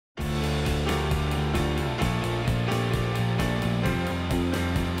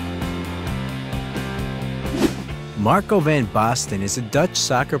Marco van Basten is a Dutch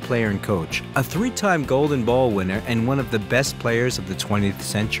soccer player and coach, a three-time Golden Ball winner and one of the best players of the 20th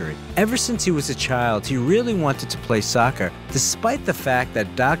century. Ever since he was a child, he really wanted to play soccer, despite the fact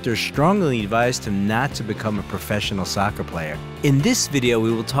that doctors strongly advised him not to become a professional soccer player. In this video,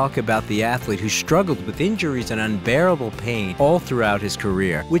 we will talk about the athlete who struggled with injuries and unbearable pain all throughout his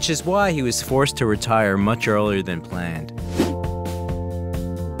career, which is why he was forced to retire much earlier than planned.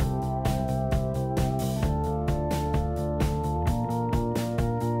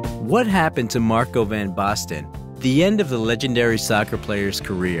 What happened to Marco van Basten? The end of the legendary soccer player's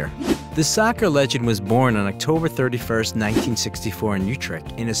career. The soccer legend was born on October 31, 1964 in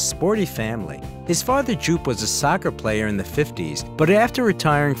Utrecht, in a sporty family. His father Joop was a soccer player in the 50s, but after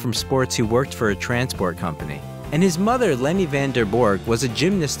retiring from sports he worked for a transport company. And his mother, Leni van der Borg, was a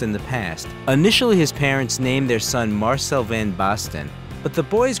gymnast in the past. Initially his parents named their son Marcel van Basten, but the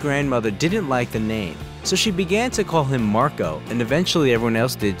boy's grandmother didn't like the name, so she began to call him Marco, and eventually everyone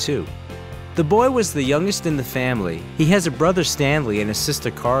else did too. The boy was the youngest in the family. He has a brother Stanley and a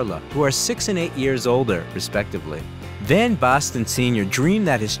sister Carla, who are 6 and 8 years older, respectively. Van Basten Sr. dreamed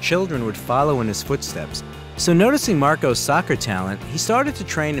that his children would follow in his footsteps, so noticing Marco's soccer talent, he started to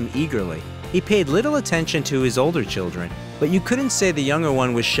train him eagerly. He paid little attention to his older children, but you couldn't say the younger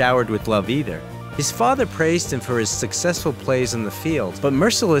one was showered with love either. His father praised him for his successful plays on the field, but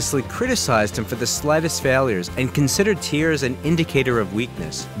mercilessly criticized him for the slightest failures and considered tears an indicator of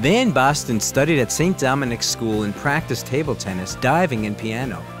weakness. Van Basten studied at St. Dominic's School and practiced table tennis, diving, and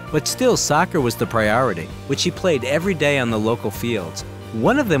piano. But still, soccer was the priority, which he played every day on the local fields.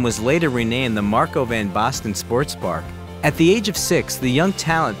 One of them was later renamed the Marco van Basten Sports Park. At the age of 6, the young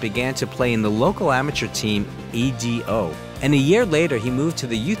talent began to play in the local amateur team EDO. And a year later he moved to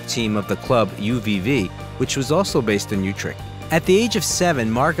the youth team of the club UVV, which was also based in Utrecht. At the age of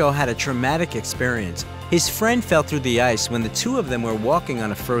 7, Marco had a traumatic experience. His friend fell through the ice when the two of them were walking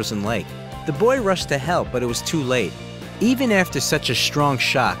on a frozen lake. The boy rushed to help, but it was too late. Even after such a strong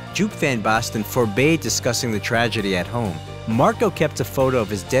shock, Joop van Basten forbade discussing the tragedy at home. Marco kept a photo of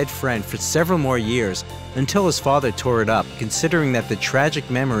his dead friend for several more years until his father tore it up, considering that the tragic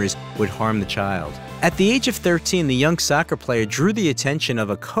memories would harm the child. At the age of 13, the young soccer player drew the attention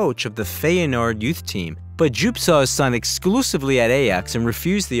of a coach of the Feyenoord youth team, but Joop saw his son exclusively at Ajax and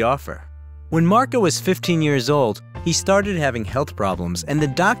refused the offer. When Marco was 15 years old, he started having health problems, and the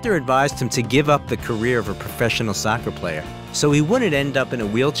doctor advised him to give up the career of a professional soccer player, so he wouldn't end up in a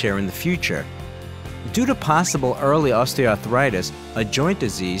wheelchair in the future. Due to possible early osteoarthritis, a joint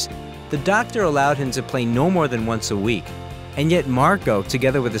disease, the doctor allowed him to play no more than once a week. And yet Marco,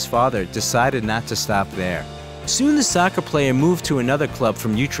 together with his father, decided not to stop there. Soon the soccer player moved to another club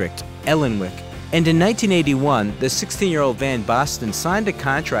from Utrecht, Ellenwick, and in 1981, the 16-year-old Van Basten signed a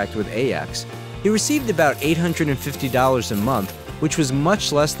contract with Ajax. He received about $850 a month, which was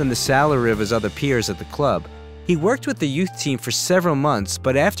much less than the salary of his other peers at the club. He worked with the youth team for several months,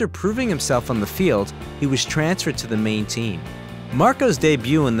 but after proving himself on the field, he was transferred to the main team. Marco's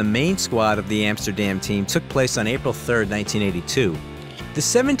debut in the main squad of the Amsterdam team took place on April 3, 1982. The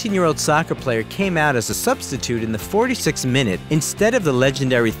 17-year-old soccer player came out as a substitute in the 46th minute instead of the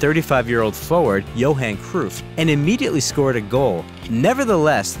legendary 35-year-old forward Johan Cruyff, and immediately scored a goal.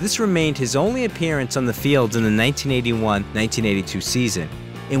 Nevertheless, this remained his only appearance on the field in the 1981-1982 season,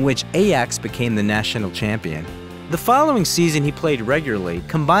 in which Ajax became the national champion. The following season he played regularly,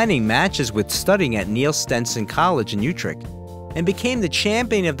 combining matches with studying at Niels Stenson College in Utrecht, and became the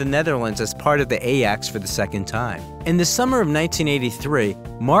champion of the Netherlands as part of the Ajax for the second time. In the summer of 1983,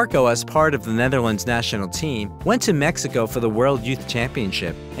 Marco, as part of the Netherlands national team, went to Mexico for the World Youth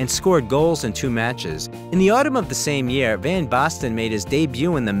Championship and scored goals in 2 matches. In the autumn of the same year, Van Basten made his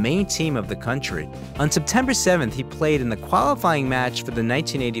debut in the main team of the country. On September 7th, he played in the qualifying match for the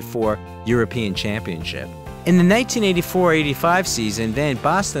 1984 European Championship. In the 1984-85 season, Van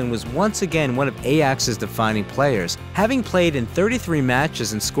Basten was once again one of Ajax's defining players, having played in 33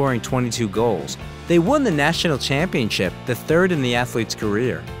 matches and scoring 22 goals. They won the national championship, the third in the athlete's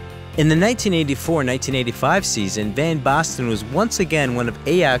career. In the 1984-1985 season, Van Basten was once again one of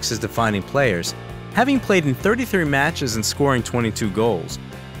Ajax's defining players, having played in 33 matches and scoring 22 goals.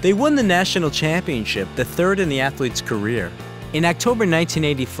 They won the national championship, the third in the athlete's career. In October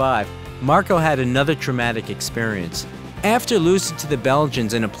 1985, Marco had another traumatic experience. After losing to the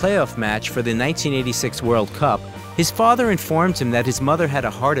Belgians in a playoff match for the 1986 World Cup, his father informed him that his mother had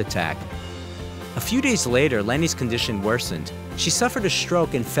a heart attack. A few days later, Leni's condition worsened. She suffered a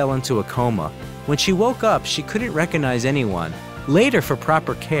stroke and fell into a coma. When she woke up, she couldn't recognize anyone. Later, for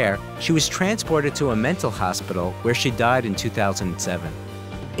proper care, she was transported to a mental hospital where she died in 2007.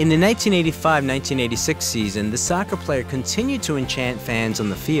 In the 1985-1986 season, the soccer player continued to enchant fans on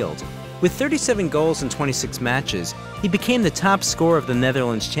the field. With 37 goals in 26 matches, he became the top scorer of the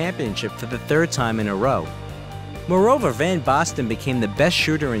Netherlands Championship for the third time in a row. Moreover, Van Basten became the best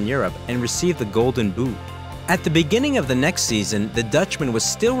shooter in Europe and received the Golden Boot. At the beginning of the next season, the Dutchman was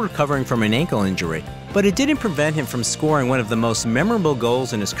still recovering from an ankle injury, but it didn't prevent him from scoring one of the most memorable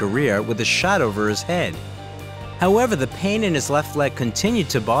goals in his career with a shot over his head. However, the pain in his left leg continued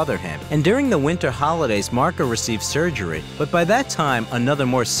to bother him, and during the winter holidays, Marco received surgery. But by that time, another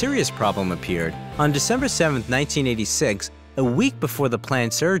more serious problem appeared. On December 7, 1986, a week before the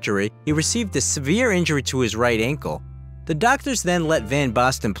planned surgery, he received a severe injury to his right ankle. The doctors then let Van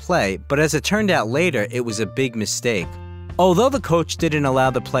Basten play, but as it turned out later, it was a big mistake. Although the coach didn't allow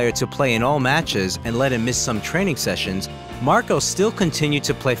the player to play in all matches and let him miss some training sessions, Marco still continued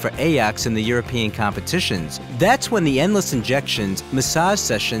to play for Ajax in the European competitions. That's when the endless injections, massage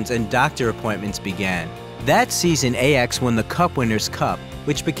sessions, and doctor appointments began. That season, Ajax won the Cup Winners' Cup,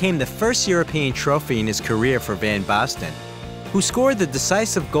 which became the first European trophy in his career for Van Basten, who scored the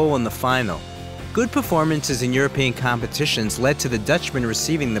decisive goal in the final. Good performances in European competitions led to the Dutchman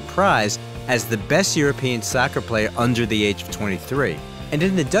receiving the prize as the best European soccer player under the age of 23. And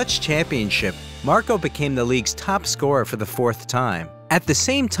in the Dutch Championship, Marco became the league's top scorer for the fourth time. At the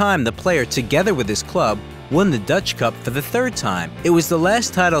same time, the player, together with his club, won the Dutch Cup for the third time. It was the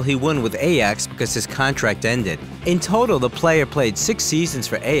last title he won with Ajax because his contract ended. In total, the player played 6 seasons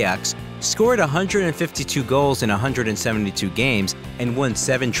for Ajax, scored 152 goals in 172 games, and won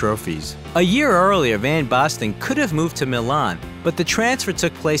 7 trophies. A year earlier, Van Basten could have moved to Milan, but the transfer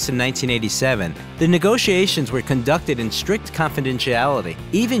took place in 1987. The negotiations were conducted in strict confidentiality.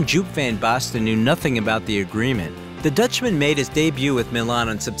 Even Joop Van Basten knew nothing about the agreement. The Dutchman made his debut with Milan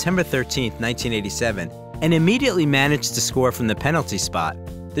on September 13, 1987, and immediately managed to score from the penalty spot.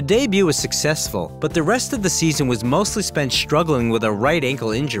 The debut was successful, but the rest of the season was mostly spent struggling with a right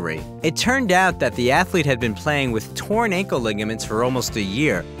ankle injury. It turned out that the athlete had been playing with torn ankle ligaments for almost a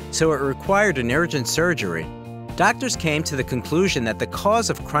year, so it required an urgent surgery. Doctors came to the conclusion that the cause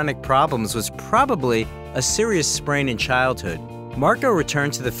of chronic problems was probably a serious sprain in childhood. Marco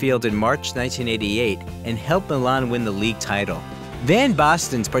returned to the field in March 1988 and helped Milan win the league title. Van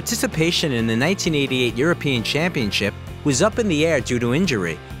Basten's participation in the 1988 European Championship was up in the air due to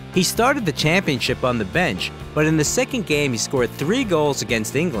injury. He started the championship on the bench, but in the second game he scored 3 goals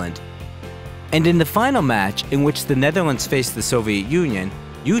against England. And in the final match, in which the Netherlands faced the Soviet Union,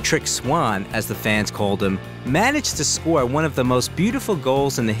 Utrecht Swan, as the fans called him, managed to score one of the most beautiful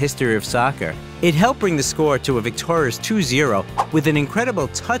goals in the history of soccer. It helped bring the score to a victorious 2-0 with an incredible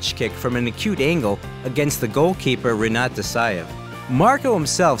touch kick from an acute angle against the goalkeeper Renat Desaev. Marco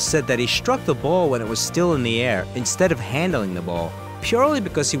himself said that he struck the ball when it was still in the air instead of handling the ball, purely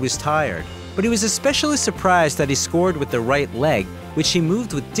because he was tired. But he was especially surprised that he scored with the right leg, which he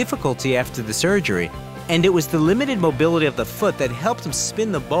moved with difficulty after the surgery. And it was the limited mobility of the foot that helped him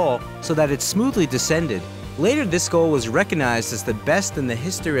spin the ball so that it smoothly descended. Later, this goal was recognized as the best in the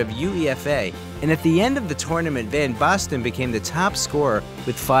history of UEFA, and at the end of the tournament, Van Basten became the top scorer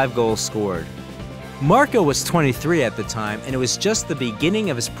with 5 goals scored. Marco was 23 at the time, and it was just the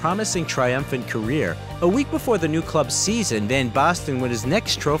beginning of his promising triumphant career. A week before the new club's season, Van Basten won his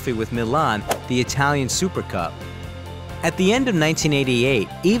next trophy with Milan, the Italian Super Cup. At the end of 1988,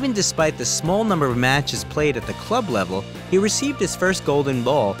 even despite the small number of matches played at the club level, he received his first golden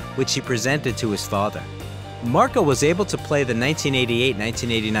ball, which he presented to his father. Marco was able to play the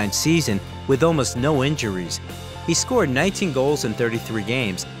 1988-1989 season with almost no injuries. He scored 19 goals in 33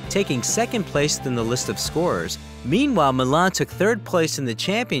 games, taking second place in the list of scorers. Meanwhile, Milan took third place in the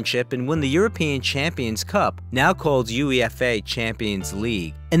championship and won the European Champions Cup, now called UEFA Champions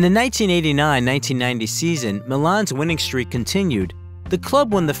League. In the 1989-1990 season, Milan's winning streak continued. The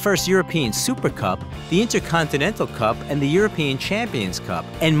club won the first European Super Cup, the Intercontinental Cup, and the European Champions Cup,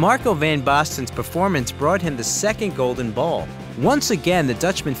 and Marco van Basten's performance brought him the second Golden Ball. Once again, the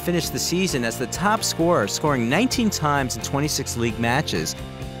Dutchman finished the season as the top scorer, scoring 19 times in 26 league matches.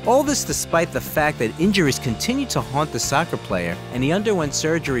 All this despite the fact that injuries continued to haunt the soccer player, and he underwent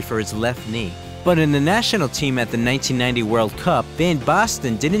surgery for his left knee. But in the national team at the 1990 World Cup, Van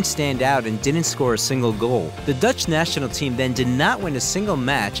Basten didn't stand out and didn't score a single goal. The Dutch national team then did not win a single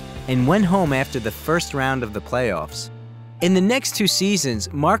match and went home after the first round of the playoffs. In the next 2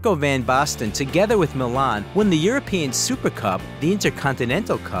 seasons, Marco van Basten, together with Milan, won the European Super Cup, the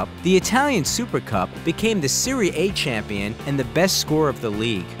Intercontinental Cup, the Italian Super Cup, became the Serie A champion, and the best scorer of the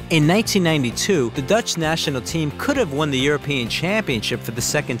league. In 1992, the Dutch national team could have won the European Championship for the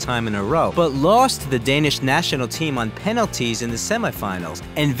second time in a row, but lost to the Danish national team on penalties in the semifinals,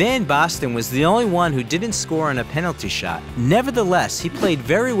 and Van Basten was the only one who didn't score on a penalty shot. Nevertheless, he played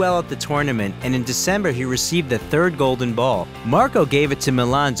very well at the tournament, and in December he received the third golden ball. Marco gave it to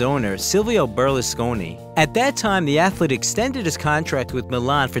Milan's owner, Silvio Berlusconi. At that time, the athlete extended his contract with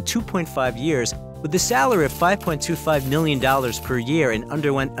Milan for 2.5 years, with a salary of $5.25 million per year, and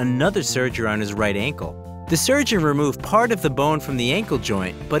underwent another surgery on his right ankle. The surgeon removed part of the bone from the ankle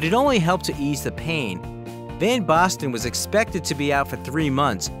joint, but it only helped to ease the pain. Van Basten was expected to be out for 3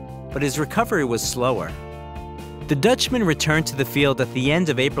 months, but his recovery was slower. The Dutchman returned to the field at the end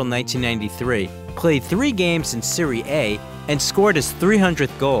of April 1993, played 3 games in Serie A, and scored his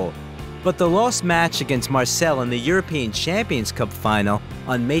 300th goal. But the lost match against Marseille in the European Champions Cup final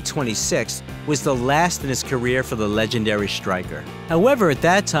on May 26 was the last in his career for the legendary striker. However, at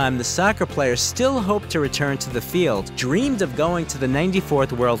that time, the soccer player still hoped to return to the field, dreamed of going to the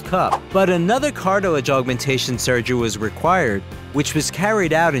 94th World Cup. But another cartilage augmentation surgery was required, which was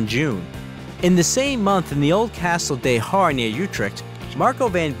carried out in June. In the same month, in the old Castle de Haar near Utrecht, Marco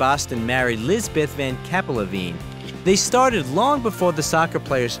van Basten married Lisbeth van Capelleveen. They started long before the soccer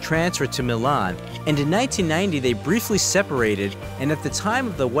players transferred to Milan, and in 1990 they briefly separated, and at the time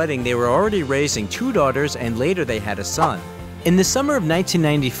of the wedding they were already raising 2 daughters, and later they had a son. In the summer of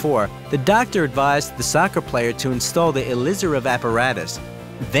 1994, the doctor advised the soccer player to install the Elizarev apparatus.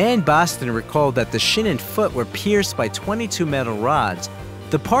 Van Basten recalled that the shin and foot were pierced by 22 metal rods.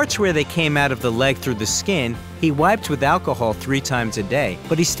 The parts where they came out of the leg through the skin, he wiped with alcohol 3 times a day,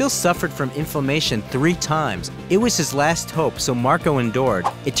 but he still suffered from inflammation 3 times. It was his last hope, so Marco endured.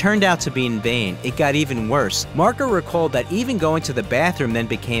 It turned out to be in vain. It got even worse. Marco recalled that even going to the bathroom then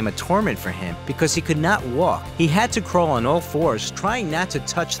became a torment for him because he could not walk. He had to crawl on all 4s, trying not to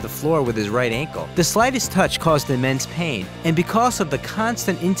touch the floor with his right ankle. The slightest touch caused immense pain, and because of the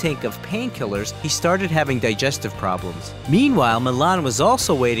constant intake of painkillers, he started having digestive problems. Meanwhile, Milan was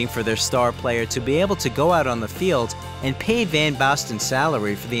also waiting for their star player to be able to go out on the field and paid Van Basten's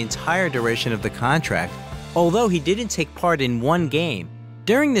salary for the entire duration of the contract, although he didn't take part in 1 game.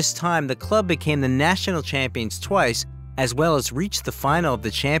 During this time, the club became the national champions twice, as well as reached the final of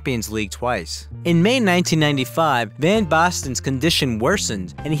the Champions League twice. In May 1995, Van Basten's condition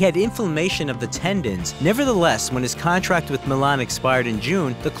worsened, and he had inflammation of the tendons. Nevertheless, when his contract with Milan expired in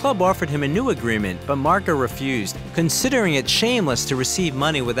June, the club offered him a new agreement, but Marco refused, considering it shameless to receive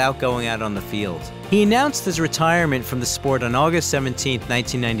money without going out on the field. He announced his retirement from the sport on August 17,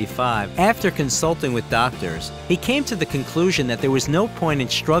 1995, after consulting with doctors. He came to the conclusion that there was no point in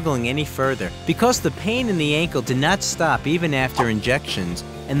struggling any further, because the pain in the ankle did not stop even after injections,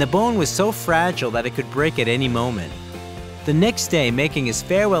 and the bone was so fragile that it could break at any moment. The next day, making his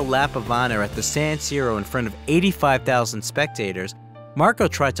farewell lap of honor at the San Siro in front of 85,000 spectators, Marco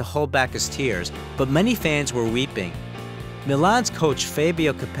tried to hold back his tears, but many fans were weeping. Milan's coach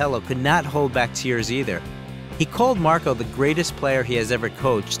Fabio Capello could not hold back tears either. He called Marco the greatest player he has ever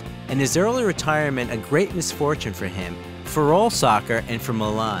coached, and his early retirement a great misfortune for him, for all soccer, and for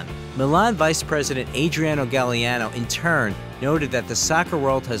Milan. Milan Vice President Adriano Galliano, in turn, noted that the soccer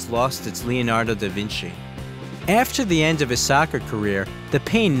world has lost its Leonardo da Vinci. After the end of his soccer career, the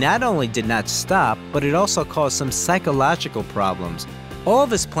pain not only did not stop, but it also caused some psychological problems. All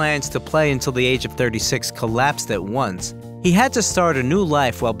of his plans to play until the age of 36 collapsed at once. He had to start a new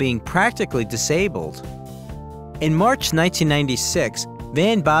life while being practically disabled. In March 1996,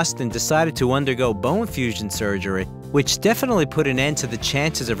 Van Basten decided to undergo bone fusion surgery, which definitely put an end to the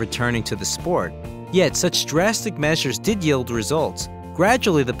chances of returning to the sport. Yet, such drastic measures did yield results.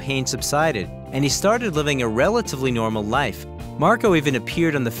 Gradually, the pain subsided, and he started living a relatively normal life. Marco even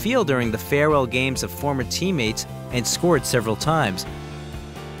appeared on the field during the farewell games of former teammates and scored several times.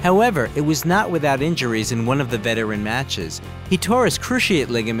 However, it was not without injuries in one of the veteran matches. He tore his cruciate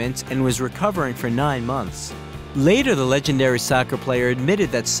ligament and was recovering for 9 months. Later, the legendary soccer player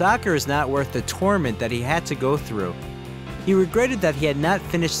admitted that soccer is not worth the torment that he had to go through. He regretted that he had not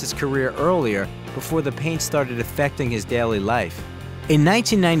finished his career earlier, before the pain started affecting his daily life. In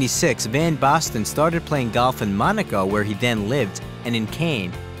 1996, Van Basten started playing golf in Monaco, where he then lived, and in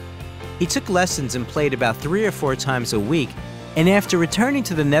Cannes. He took lessons and played about 3 or 4 times a week, and after returning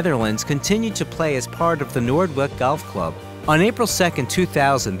to the Netherlands, continued to play as part of the Noordwijk Golf Club. On April 2,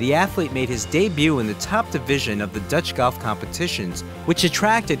 2000, the athlete made his debut in the top division of the Dutch golf competitions, which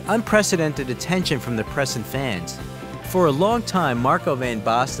attracted unprecedented attention from the press and fans. For a long time, Marco van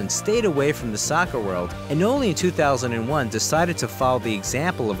Basten stayed away from the soccer world, and only in 2001 decided to follow the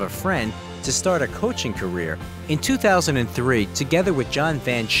example of a friend to start a coaching career. In 2003, together with John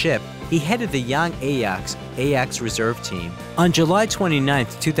Van Schip, he headed the young Ajax reserve team. On July 29,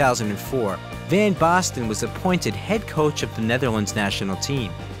 2004, Van Basten was appointed head coach of the Netherlands national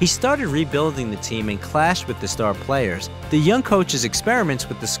team. He started rebuilding the team and clashed with the star players. The young coach's experiments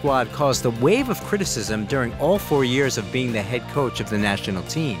with the squad caused a wave of criticism during all 4 years of being the head coach of the national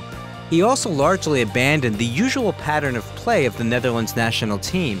team. He also largely abandoned the usual pattern of play of the Netherlands national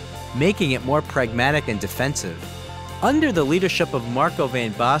team, making it more pragmatic and defensive. Under the leadership of Marco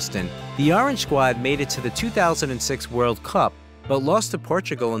van Basten, the Orange squad made it to the 2006 World Cup, but lost to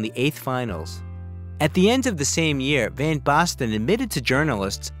Portugal in the 8th finals. At the end of the same year, Van Basten admitted to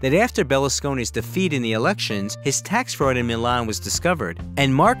journalists that after Berlusconi's defeat in the elections, his tax fraud in Milan was discovered,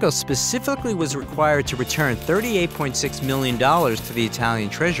 and Marco specifically was required to return $38.6 million to the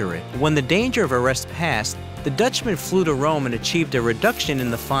Italian treasury. When the danger of arrest passed, the Dutchman flew to Rome and achieved a reduction in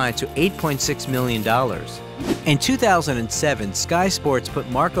the fine to $8.6 million. In 2007, Sky Sports put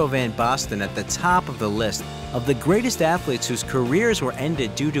Marco van Basten at the top of the list of the greatest athletes whose careers were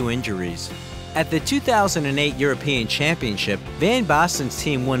ended due to injuries. At the 2008 European Championship, Van Basten's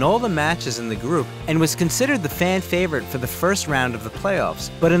team won all the matches in the group and was considered the fan favorite for the first round of the playoffs.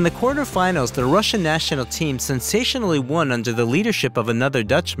 But in the quarterfinals, the Russian national team sensationally won under the leadership of another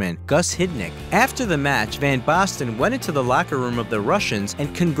Dutchman, Gus Hiddink. After the match, Van Basten went into the locker room of the Russians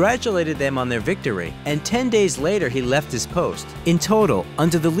and congratulated them on their victory, and 10 days later he left his post. In total,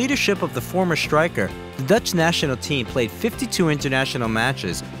 under the leadership of the former striker, the Dutch national team played 52 international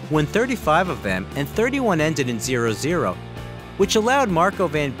matches, won 35 of them, and 31 ended in 0-0, which allowed Marco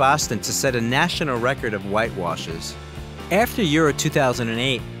van Basten to set a national record of whitewashes. After Euro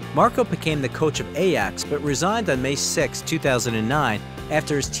 2008, Marco became the coach of Ajax but resigned on May 6, 2009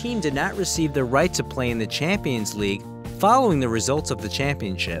 after his team did not receive the right to play in the Champions League following the results of the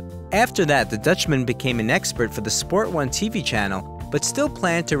championship. After that, the Dutchman became an expert for the Sport 1 TV channel but still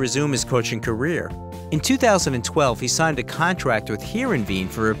planned to resume his coaching career. In 2012, he signed a contract with Heerenveen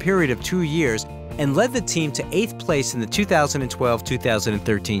for a period of 2 years and led the team to 8th place in the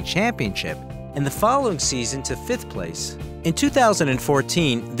 2012-2013 championship, and the following season to 5th place. In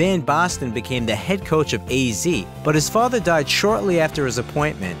 2014, Van Basten became the head coach of AZ, but his father died shortly after his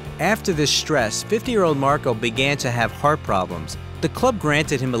appointment. After this stress, 50-year-old Marco began to have heart problems. The club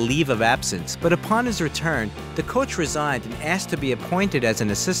granted him a leave of absence, but upon his return, the coach resigned and asked to be appointed as an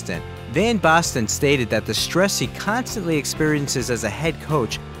assistant. Van Basten stated that the stress he constantly experiences as a head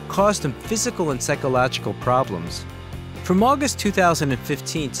coach caused him physical and psychological problems. From August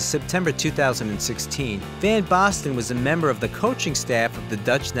 2015 to September 2016, Van Basten was a member of the coaching staff of the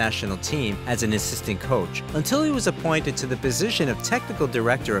Dutch national team as an assistant coach, until he was appointed to the position of technical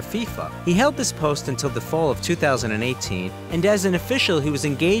director of FIFA. He held this post until the fall of 2018, and as an official he was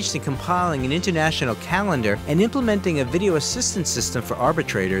engaged in compiling an international calendar and implementing a video assistance system for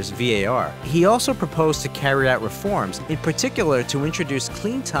arbitrators, VAR. He also proposed to carry out reforms, in particular to introduce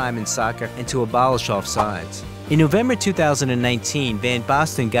clean time in soccer and to abolish offsides. In November 2019, Van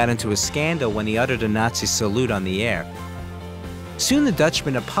Basten got into a scandal when he uttered a Nazi salute on the air. Soon the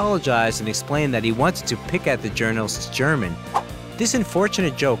Dutchman apologized and explained that he wanted to pick at the journalist's German. This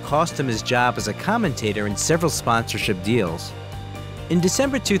unfortunate joke cost him his job as a commentator in several sponsorship deals. In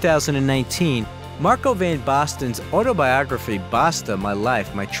December 2019, Marco van Basten's autobiography, Basta, My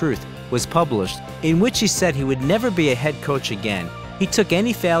Life, My Truth, was published, in which he said he would never be a head coach again. He took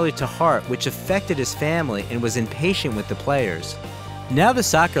any failure to heart, which affected his family, and was impatient with the players. Now the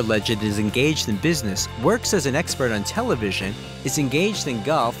soccer legend is engaged in business, works as an expert on television, is engaged in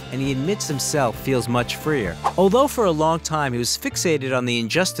golf, and he admits himself feels much freer. Although for a long time he was fixated on the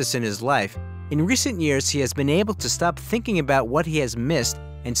injustice in his life, in recent years he has been able to stop thinking about what he has missed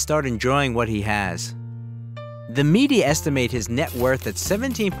and start enjoying what he has. The media estimate his net worth at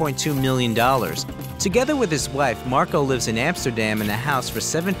 $17.2 million. Together with his wife, Marco lives in Amsterdam in a house for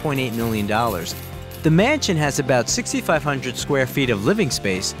 $7.8 million. The mansion has about 6,500 square feet of living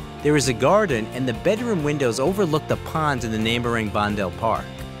space. There is a garden, and the bedroom windows overlook the pond in the neighboring Bondel Park.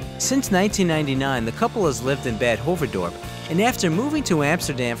 Since 1999, the couple has lived in Bad Hoeverdorp, and after moving to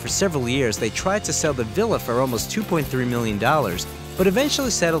Amsterdam for several years, they tried to sell the villa for almost $2.3 million, but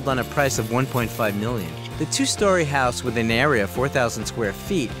eventually settled on a price of $1.5 million. The two-story house with an area of 4,000 square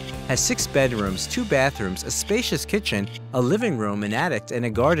feet has 6 bedrooms, 2 bathrooms, a spacious kitchen, a living room, an attic, and a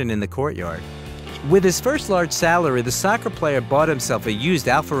garden in the courtyard. With his first large salary, the soccer player bought himself a used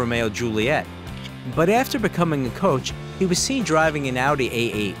Alfa Romeo Giulietta. But after becoming a coach, he was seen driving an Audi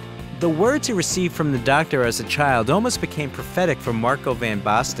A8. The words he received from the doctor as a child almost became prophetic for Marco van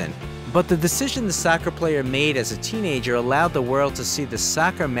Basten. But the decision the soccer player made as a teenager allowed the world to see the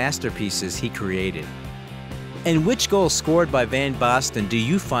soccer masterpieces he created. And which goal scored by Van Basten do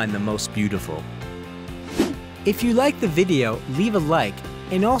you find the most beautiful? If you like the video, leave a like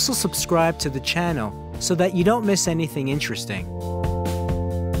and also subscribe to the channel so that you don't miss anything interesting.